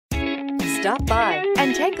stop by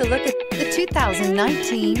and take a look at the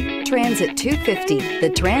 2019 Transit 250. The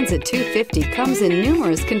Transit 250 comes in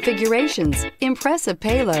numerous configurations, impressive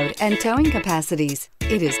payload, and towing capacities.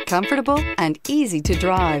 It is comfortable and easy to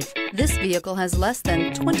drive. This vehicle has less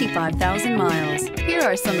than 25,000 miles. Here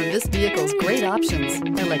are some of this vehicle's great options: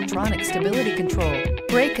 electronic stability control,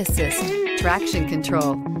 brake assist, traction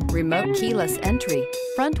control, remote keyless entry,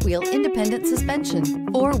 front wheel independent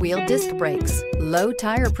suspension, four-wheel disc brakes, low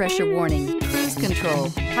tire pressure warning, cruise control,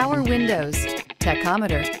 power windows,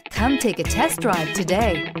 tachometer. Come take a test drive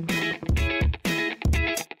today.